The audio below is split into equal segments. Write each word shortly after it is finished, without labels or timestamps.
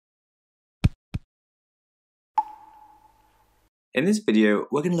In this video,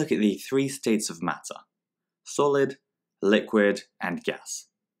 we're going to look at the three states of matter: solid, liquid, and gas,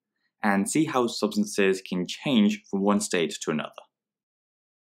 and see how substances can change from one state to another.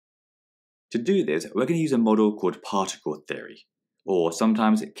 To do this, we're going to use a model called particle theory, or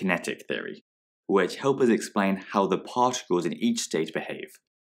sometimes kinetic theory, which helps us explain how the particles in each state behave,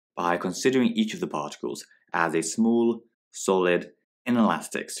 by considering each of the particles as a small, solid,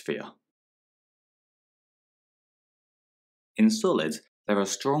 inelastic sphere. In solids, there are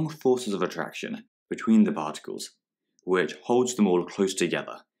strong forces of attraction between the particles, which holds them all close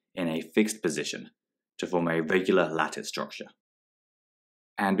together in a fixed position to form a regular lattice structure.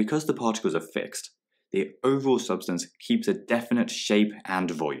 And because the particles are fixed, the overall substance keeps a definite shape and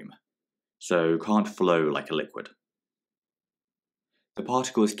volume, so can't flow like a liquid. The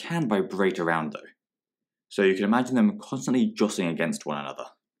particles can vibrate around though, so you can imagine them constantly jostling against one another.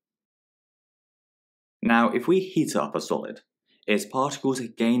 Now, if we heat up a solid, its particles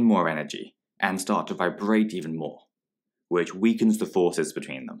gain more energy and start to vibrate even more, which weakens the forces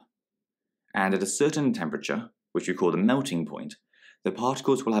between them. And at a certain temperature, which we call the melting point, the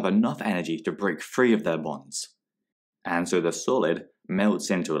particles will have enough energy to break free of their bonds, and so the solid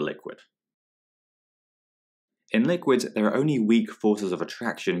melts into a liquid. In liquids, there are only weak forces of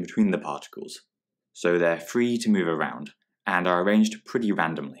attraction between the particles, so they're free to move around and are arranged pretty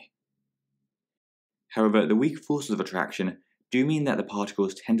randomly. However, the weak forces of attraction do mean that the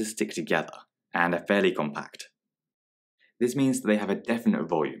particles tend to stick together and are fairly compact. This means that they have a definite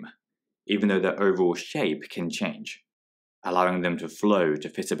volume, even though their overall shape can change, allowing them to flow to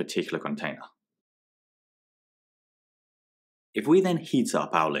fit a particular container. If we then heat up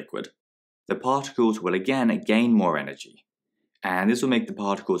our liquid, the particles will again gain more energy, and this will make the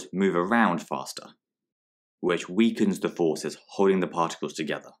particles move around faster, which weakens the forces holding the particles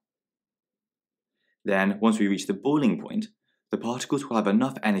together. Then, once we reach the boiling point, the particles will have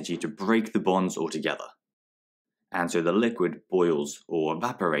enough energy to break the bonds altogether, and so the liquid boils or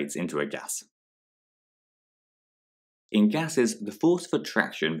evaporates into a gas. In gases, the force of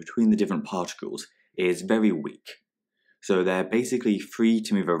attraction between the different particles is very weak, so they're basically free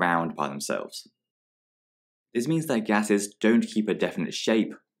to move around by themselves. This means that gases don't keep a definite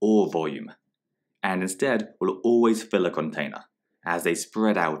shape or volume, and instead will always fill a container, as they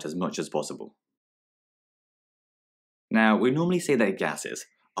spread out as much as possible. Now, we normally say that gases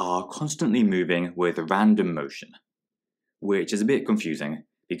are constantly moving with random motion, which is a bit confusing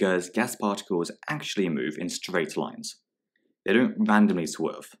because gas particles actually move in straight lines. They don't randomly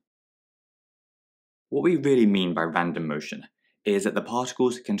swerve. What we really mean by random motion is that the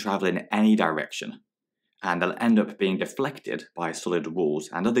particles can travel in any direction, and they'll end up being deflected by solid walls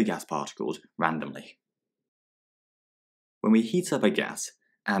and other gas particles randomly. When we heat up a gas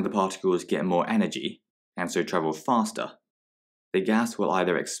and the particles get more energy, and so travel faster, the gas will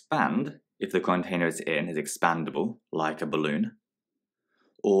either expand if the container it's in is expandable, like a balloon,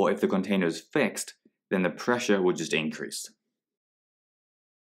 or if the container is fixed, then the pressure will just increase.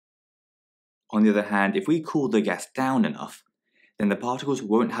 On the other hand, if we cool the gas down enough, then the particles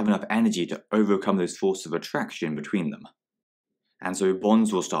won't have enough energy to overcome those forces of attraction between them, and so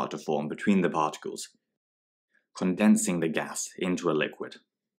bonds will start to form between the particles, condensing the gas into a liquid.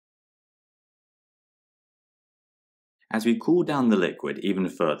 As we cool down the liquid even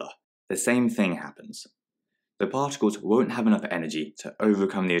further, the same thing happens. The particles won't have enough energy to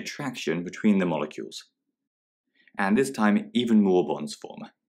overcome the attraction between the molecules, and this time even more bonds form,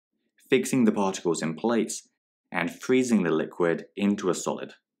 fixing the particles in place and freezing the liquid into a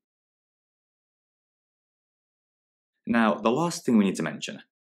solid. Now, the last thing we need to mention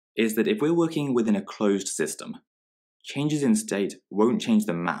is that if we're working within a closed system, changes in state won't change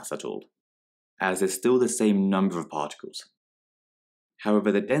the mass at all, as there's still the same number of particles.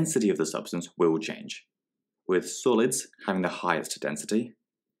 However, the density of the substance will change, with solids having the highest density,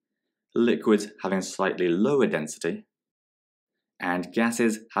 liquids having slightly lower density, and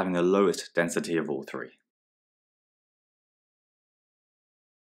gases having the lowest density of all three.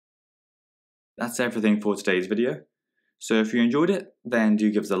 That's everything for today's video. So if you enjoyed it, then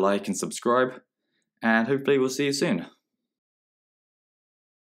do give us a like and subscribe, and hopefully we'll see you soon.